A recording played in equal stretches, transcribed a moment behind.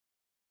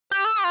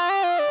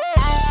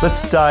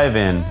Let's dive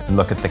in and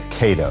look at the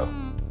CATO.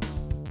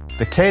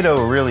 The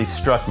CATO really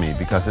struck me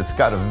because it's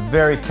got a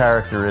very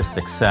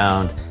characteristic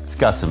sound. It's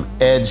got some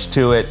edge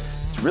to it.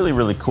 It's really,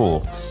 really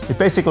cool. It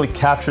basically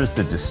captures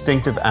the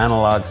distinctive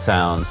analog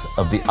sounds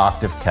of the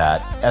octave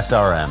cat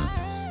SRM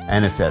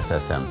and its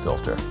SSM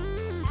filter.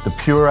 The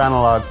pure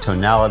analog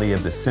tonality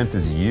of the synth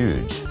is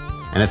huge,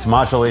 and its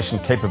modulation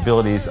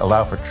capabilities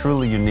allow for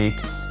truly unique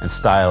and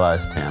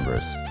stylized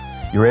timbres.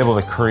 You're able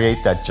to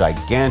create that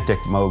gigantic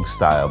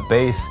Moog-style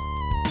bass,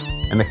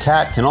 and the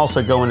CAT can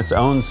also go in its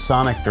own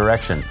sonic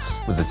direction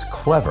with its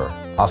clever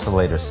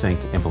oscillator sync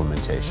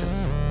implementation.